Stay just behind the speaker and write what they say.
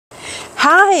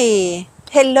Hi,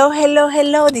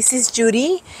 hello. This is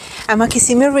Judy. I'm a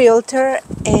Kissimmee Realtor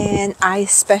and I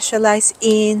specialize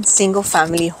in single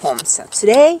family homes. So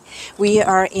today we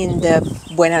are in the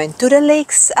Buenaventura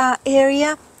Lakes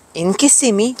area in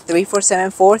Kissimmee,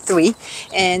 34743,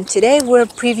 and today we're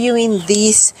previewing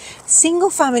this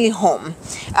single family home.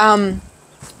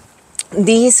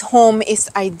 This home is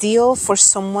ideal for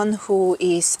someone who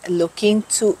is looking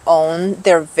to own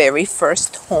their very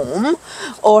first home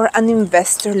or an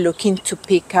investor looking to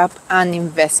pick up an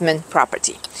investment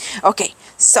property. Okay,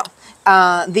 so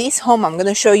this home I'm going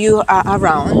to show you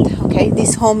around. Okay,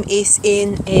 this home is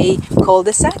in a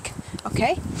cul-de-sac.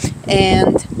 Okay,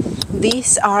 and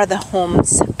these are the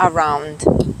homes around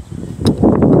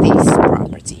this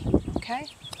property. Okay.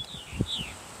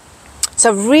 It's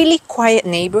a really quiet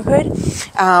neighborhood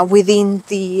within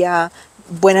the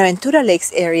Buenaventura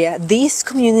Lakes area. This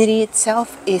community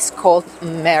itself is called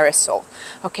Marisol.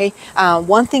 Okay,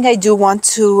 one thing I do want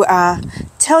to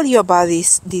tell you about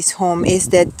this home is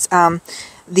that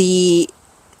the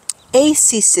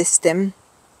AC system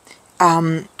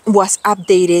was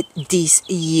updated this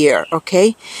year,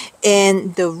 okay,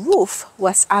 and the roof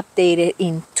was updated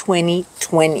in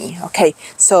 2020. Okay,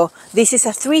 so this is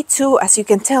a 3-2. As you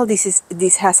can tell,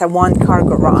 this has a one-car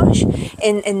garage,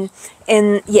 and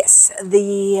yes,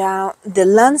 the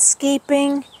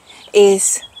landscaping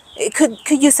it could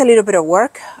use a little bit of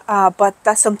work, but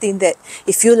that's something that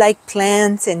if you like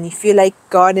plants and if you like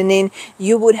gardening,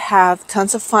 you would have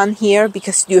tons of fun here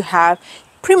because you have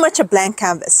pretty much a blank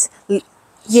canvas.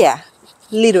 Yeah,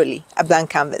 literally a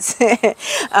blank canvas.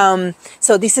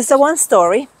 So this is a one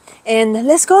story, and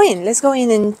let's go in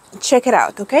and check it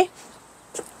out. Okay.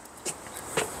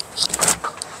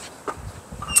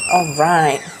 All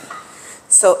right,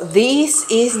 so this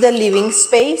is the living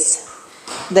space,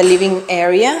 the living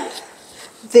area.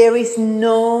 There is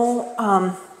no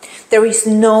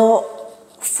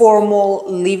formal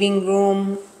living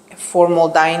room, formal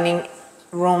dining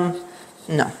room.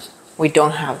 No, we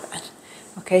don't have that.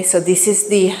 Okay, so this is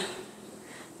the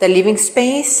living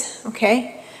space.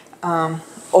 Okay,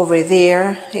 over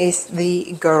there is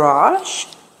the garage.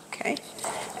 Okay,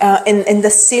 and the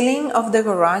ceiling of the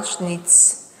garage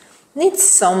needs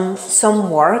some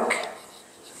work.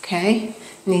 Okay,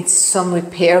 needs some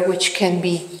repair, which can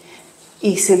be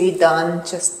easily done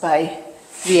just by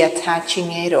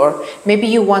reattaching it, or maybe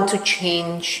you want to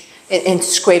change it and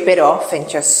scrape it off and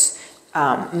just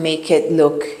make it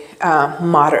look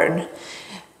modern.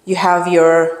 You have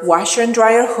your washer and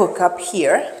dryer hookup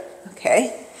here.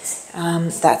 Okay,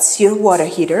 that's your water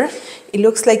heater. It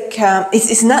looks like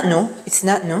it's not new. It's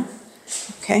not new.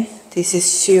 Okay, this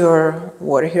is your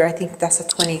water heater. I think that's a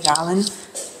 20-gallon.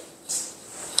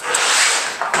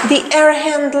 The air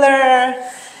handler,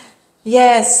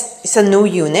 yes, it's a new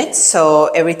unit,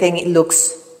 so everything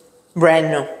looks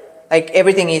brand new. Like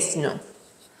everything is new,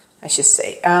 I should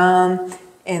say.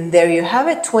 And there you have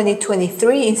it,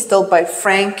 2023, installed by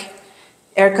Frank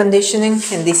Air Conditioning.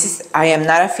 And this is, I am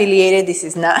not affiliated. This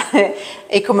is not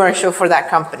a commercial for that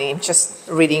company. I'm just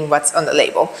reading what's on the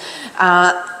label.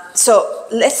 So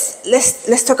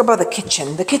let's talk about the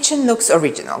kitchen. The kitchen looks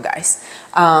original, guys.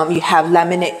 You have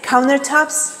laminate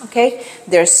countertops. Okay,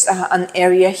 there's an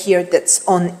area here that's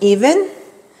uneven.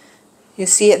 You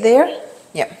see it there?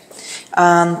 Yeah.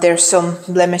 There's some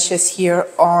blemishes here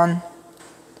on.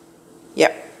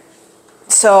 Yeah.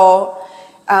 So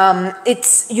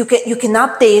it's you can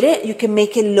update it. You can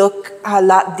make it look a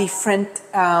lot different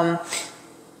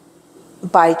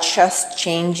by just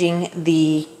changing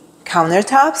the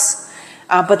countertops,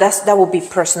 but that will be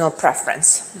personal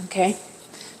preference. Okay.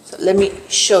 So let me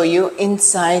show you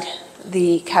inside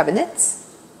the cabinets.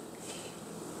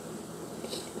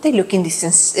 They look in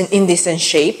decent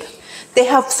shape. They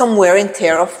have some wear and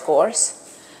tear, of course,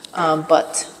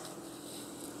 but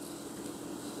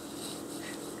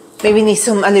maybe need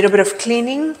a little bit of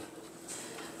cleaning.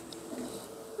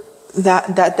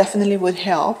 That definitely would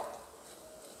help.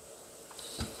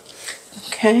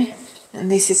 Okay, and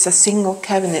this is a single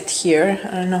cabinet here.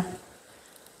 I don't know.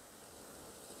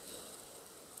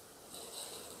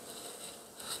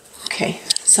 Okay,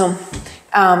 so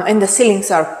and the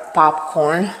ceilings are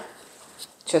popcorn.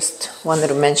 Just wanted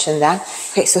to mention that.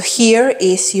 Okay, so here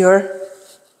is your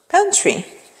pantry.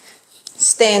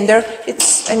 Standard.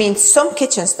 I mean, some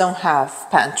kitchens don't have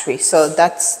pantry, so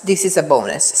this is a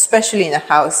bonus, especially in a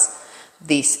house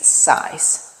this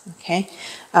size. Okay.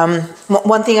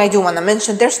 One thing I do want to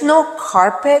mention: there's no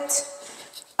carpet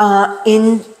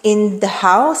in the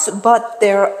house, but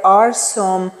there are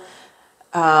some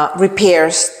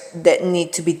repairs that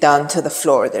need to be done to the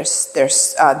floor. There's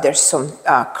some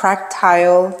cracked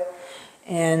tile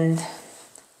and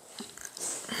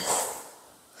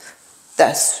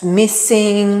that's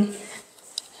missing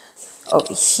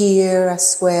over here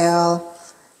as well,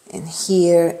 and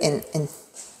here, and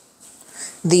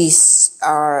these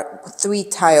are 3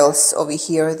 tiles over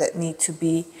here that need to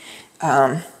be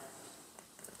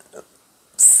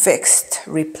fixed,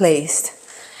 replaced.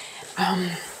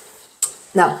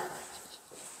 Now,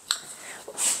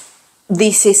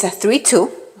 this is a 3-2,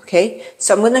 okay?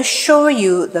 So I'm gonna show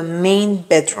you the main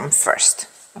bedroom first,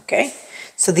 okay?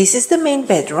 So this is the main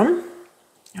bedroom,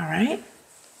 all right?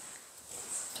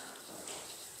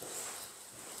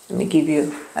 Let me give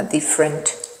you a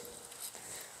different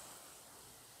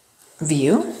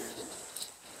view.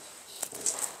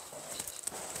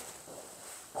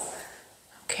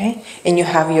 Okay, and you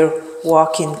have your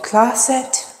walk-in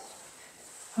closet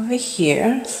over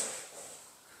here.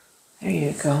 There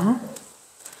you go.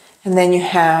 And then you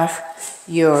have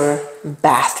your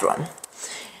bathroom.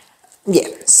 Yeah,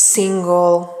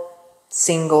 single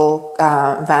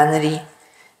vanity.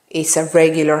 It's a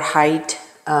regular height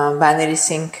vanity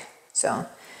sink. So,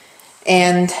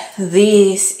 and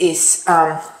this is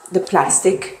the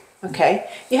plastic. Okay,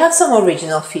 you have some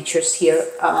original features here.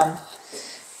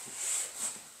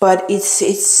 But it's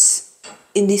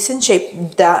in decent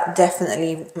shape. That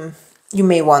definitely, you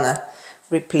may want to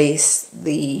replace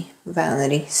the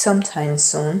vanity sometime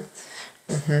soon.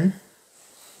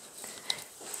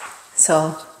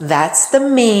 So that's the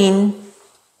main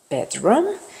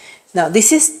bedroom. Now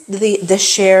this is the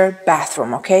shared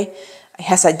bathroom, okay? It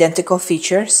has identical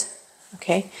features,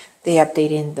 okay? They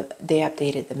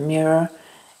updated the mirror,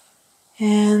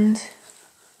 and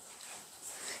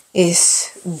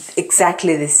is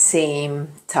exactly the same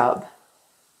tub.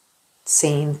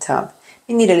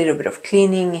 It needs a little bit of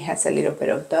cleaning. It has a little bit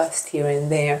of dust here and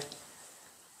there.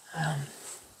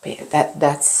 But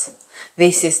yeah,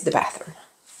 this is the bathroom.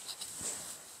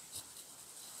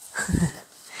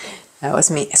 That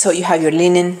was me. So you have your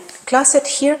linen closet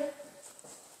here.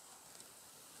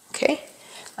 Okay.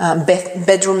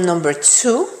 Bedroom number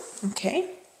 2. Okay.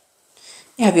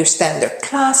 You have your standard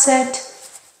closet.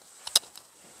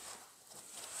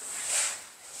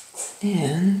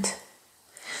 And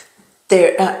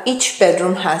there, each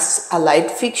bedroom has a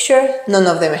light fixture. None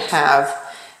of them have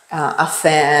a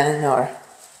fan or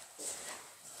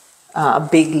a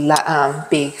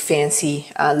big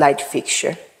fancy light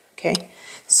fixture. Okay,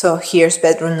 so here's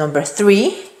bedroom number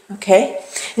 3. Okay,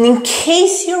 and in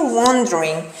case you're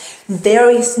wondering, there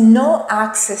is no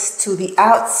access to the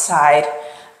outside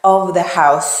of the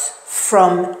house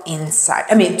from inside.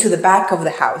 I mean, to the back of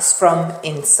the house from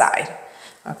inside.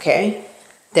 Okay,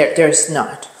 there's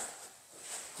not.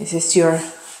 This is your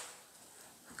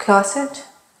closet.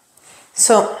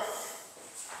 So,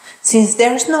 since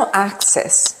there's no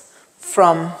access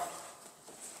from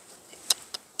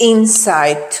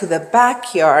inside to the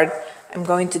backyard, I'm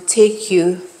going to take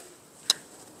you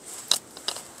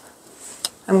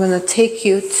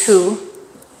to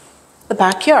the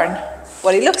backyard,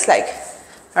 what it looks like.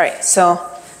 All right, so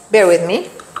bear with me.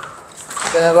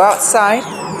 I'm gonna go outside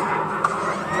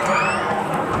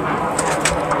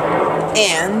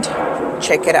and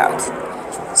check it out.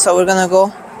 So we're gonna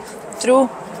go through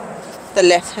the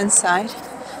left hand side.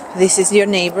 This is your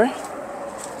neighbor.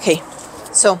 Okay,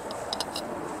 so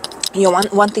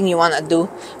one thing you want to do,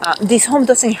 this home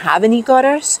doesn't have any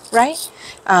gutters, right?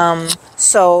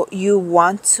 So you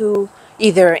want to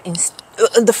either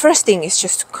the first thing is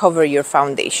just to cover your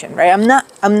foundation, right?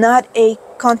 I'm not a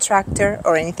contractor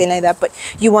or anything like that, but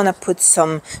you want to put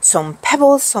some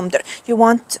pebbles, some dirt. You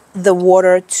want the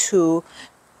water to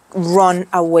run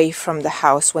away from the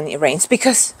house when it rains,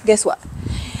 because guess what?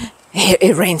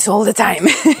 It rains all the time.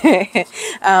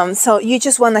 So you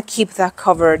just want to keep that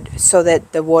covered so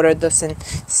that the water doesn't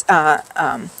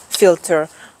filter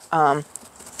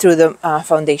through the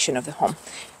foundation of the home.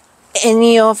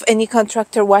 Any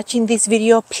contractor watching this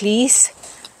video, please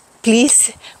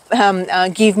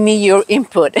give me your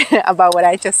input about what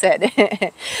I just said.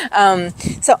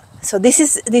 So this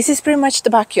is pretty much the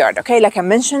backyard. Okay, like I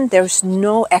mentioned, there's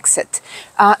no exit.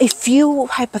 If you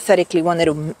hypothetically wanted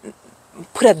to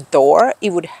put a door,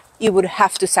 you would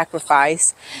have to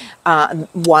sacrifice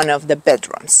one of the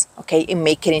bedrooms, okay, and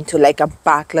make it into like a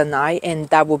back lanai, and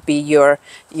that would be your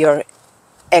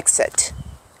exit.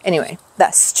 Anyway,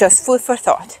 that's just food for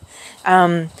thought.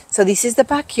 So this is the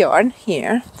backyard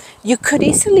here. You could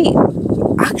easily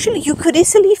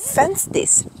fence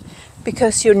this,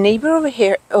 because your neighbor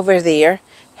over there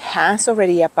has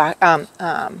already a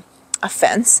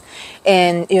fence,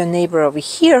 and your neighbor over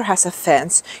here has a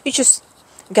fence. You just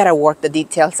gotta work the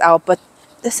details out, but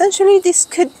essentially this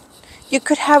could you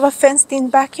could have a fenced-in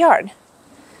backyard.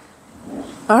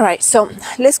 All right, so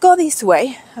let's go this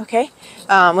way, okay?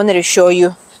 I wanted to show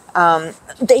you.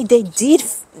 They did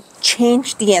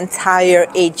change the entire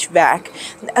HVAC.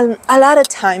 A lot of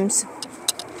times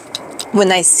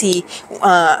when I see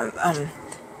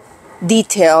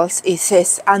details, it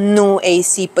says a new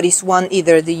AC, but it's one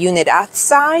either the unit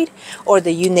outside or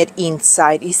the unit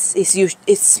inside.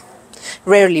 It's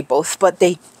rarely both, but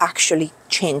they actually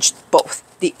changed both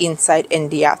the inside and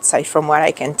the outside from what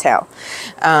I can tell.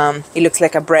 It looks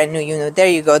like a brand new unit. There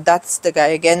you go. That's the guy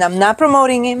again. I'm not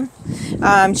promoting him.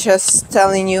 I'm just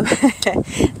telling you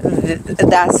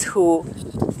that's who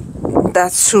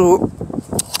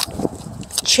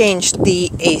changed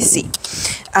the AC.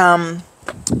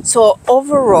 So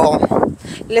overall,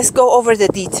 let's go over the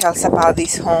details about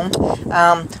this home.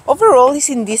 Overall, it's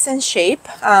in decent shape.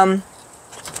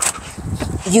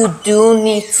 You do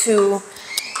need to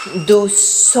do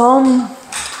some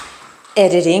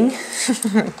editing.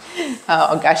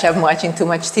 Oh gosh, I'm watching too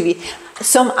much TV.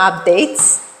 Some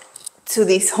updates to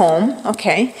this home,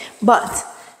 okay? But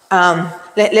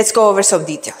let's go over some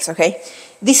details, okay?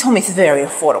 This home is very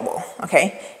affordable,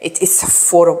 okay? It's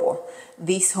affordable.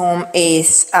 This home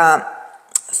is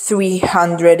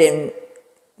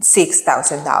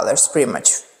 $306,000, pretty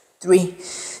much.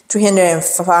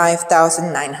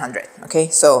 $305,900, okay?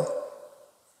 So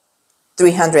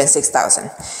 306,000.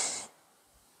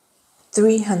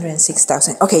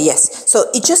 306,000. Okay, yes. So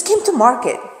it just came to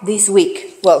market this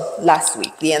week. Well, last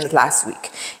week, the end of last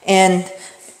week. And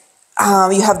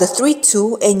you have the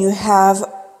 3.2 and you have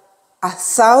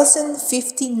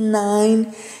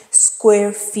 1,059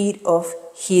 square feet of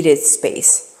heated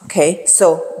space. Okay,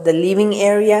 so the living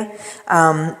area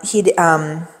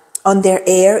under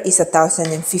air is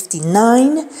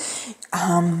 1,059.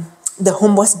 The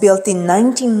home was built in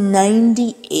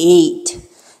 1998.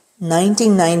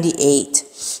 1998.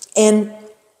 And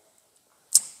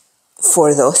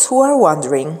for those who are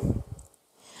wondering,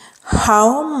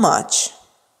 how much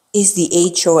is the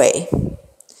HOA?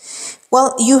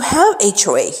 Well, you have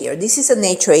HOA here. This is an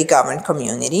HOA governed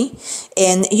community,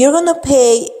 and you're gonna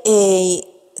pay a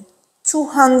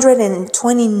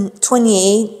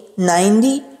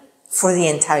 $228.90 for the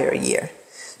entire year.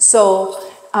 So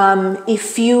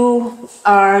if you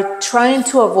are trying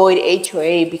to avoid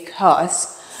HOA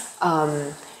because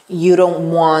you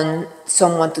don't want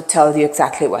someone to tell you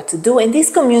exactly what to do, in this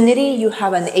community you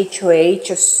have an HOA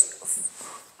just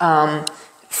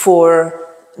for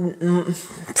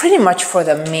pretty much for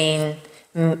the main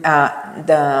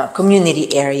the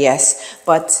community areas.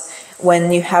 But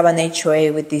when you have an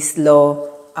HOA with these low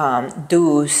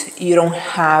dues, you don't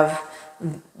have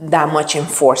that much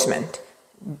enforcement.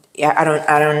 Yeah, I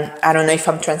don't know if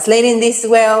I'm translating this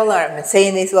well or I'm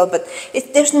saying this well, but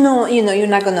there's no, you're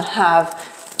not going to have,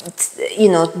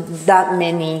 that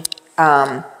many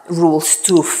rules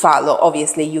to follow.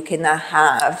 Obviously, you cannot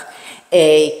have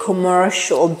a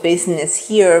commercial business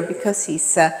here because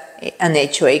it's an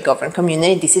HOA governed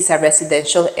community. This is a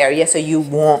residential area, so you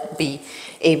won't be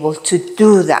able to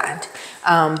do that.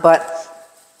 But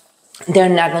they're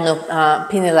not going to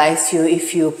penalize you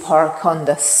if you park on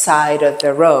the side of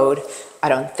the road, I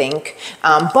don't think.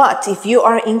 But if you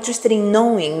are interested in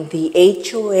knowing the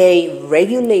HOA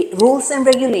rules and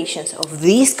regulations of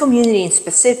this community in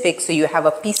specific, so you have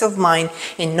a peace of mind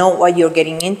and know what you're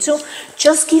getting into,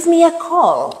 just give me a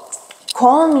call.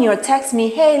 Call me or text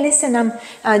me. Hey, listen,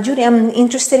 Judy, I'm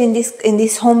interested in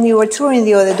this home you were touring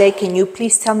the other day. Can you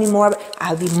please tell me more?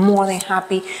 I'll be more than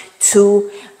happy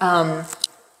to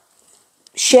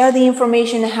share the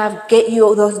information and get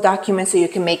you those documents so you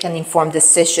can make an informed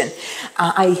decision.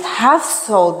 I have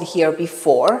sold here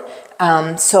before,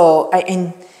 so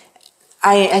I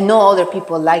know other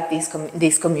people like this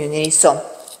community, so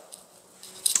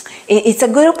it's a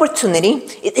good opportunity.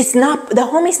 The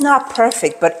home is not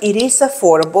perfect, but it is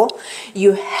affordable.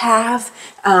 You have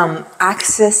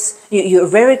access. You're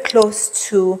very close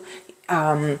to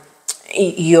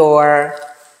your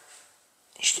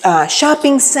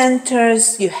shopping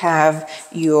centers. You have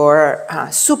your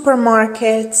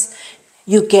supermarkets.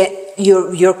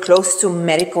 You're close to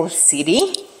Medical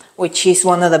City, which is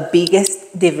one of the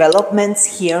biggest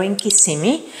developments here in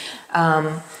Kissimmee.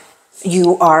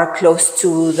 You are close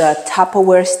to the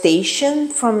Tupperware station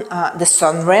from the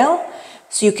Sunrail,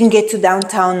 so you can get to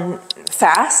downtown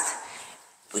fast.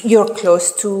 You're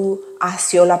close to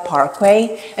Osceola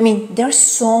Parkway. I mean, there's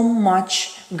so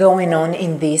much going on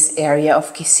in this area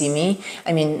of Kissimmee.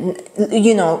 I mean,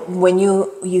 when you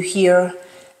hear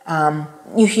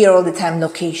all the time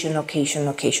location.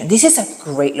 This is a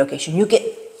great location.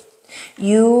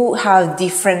 You have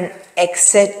different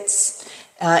exits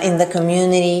in the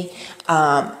community.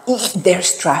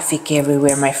 There's traffic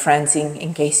everywhere, my friends,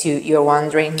 in case you're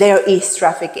wondering. There is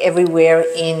traffic everywhere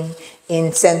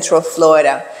in Central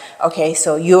Florida. Okay,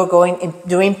 so you're going,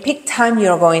 during peak time,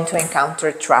 you're going to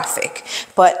encounter traffic.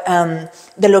 But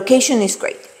the location is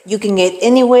great. You can get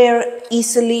anywhere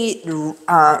easily,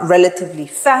 relatively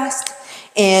fast.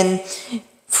 And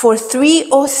for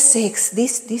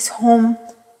 $306, this home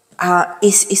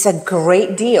is a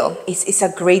great deal. It's a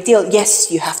great deal.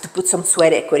 Yes, you have to put some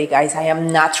sweat equity, guys. I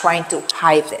am not trying to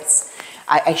hide this.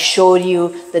 I showed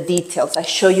you the details. I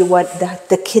showed you what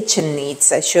the kitchen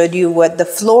needs. I showed you what the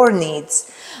floor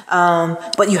needs.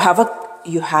 But you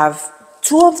have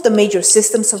two of the major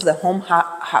systems of the home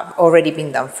have already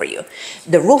been done for you.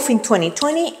 The roof in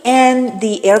 2020 and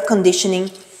the air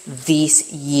conditioning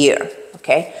this year.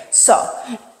 Okay, so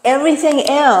everything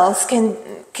else can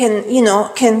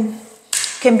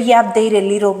be updated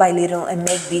little by little and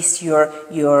make this your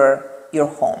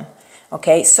home.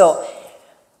 Okay, so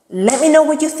let me know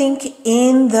what you think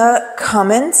in the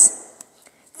comments.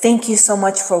 Thank you so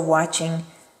much for watching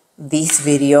this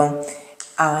video.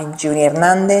 I'm Julie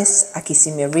Hernandez, a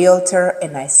Kissimmee Realtor,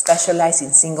 and I specialize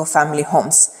in single family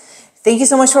homes. Thank you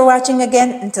so much for watching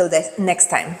again. Until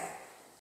next time.